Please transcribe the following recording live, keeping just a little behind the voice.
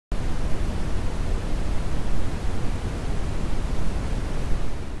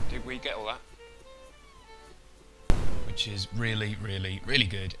get all that. Which is really, really, really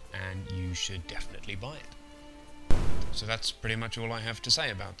good, and you should definitely buy it. So that's pretty much all I have to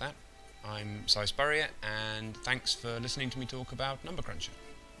say about that. I'm Si Spurrier, and thanks for listening to me talk about Numbercruncher.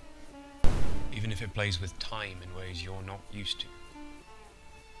 Even if it plays with time in ways you're not used to.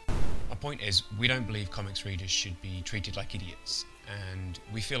 My point is, we don't believe comics readers should be treated like idiots, and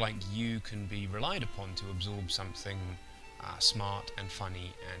we feel like you can be relied upon to absorb something smart and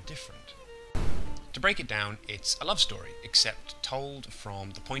funny and different. To break it down, it's a love story, except told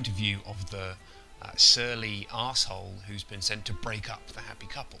from the point of view of the surly arsehole who's been sent to break up the happy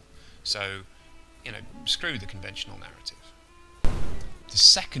couple. So, you know, screw the conventional narrative. The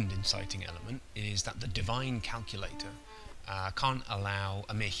second inciting element is that the divine calculator can't allow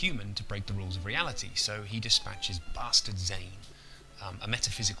a mere human to break the rules of reality, so he dispatches Bastard Zane, a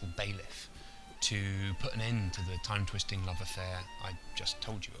metaphysical bailiff, to put an end to the time-twisting love affair I just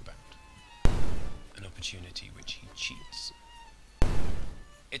told you about. An opportunity which he cheats.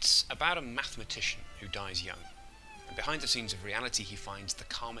 It's about a mathematician who dies young, and behind the scenes of reality he finds the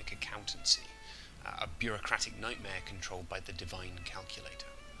karmic accountancy, a bureaucratic nightmare controlled by the divine calculator.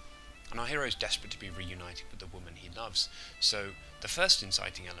 And our hero is desperate to be reunited with the woman he loves, so the first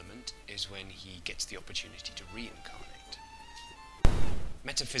inciting element is when he gets the opportunity to reincarnate.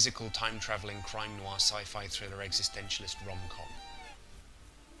 Metaphysical, time-travelling, crime noir, sci-fi thriller, existentialist rom-com.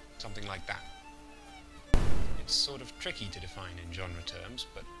 Something like that. It's sort of tricky to define in genre terms,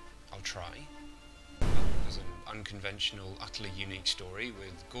 but I'll try. There's an unconventional, utterly unique story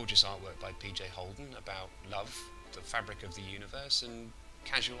with gorgeous artwork by PJ Holden about love, the fabric of the universe, and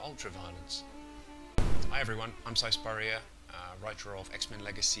casual ultra-violence. Hi everyone, I'm Si Spurrier, writer of X-Men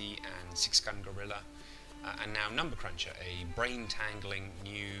Legacy and Six Gun Gorilla, and now Numbercruncher, a brain-tangling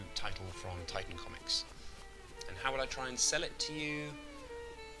new title from Titan Comics. And how would I try and sell it to you?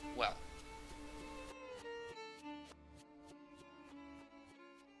 Well,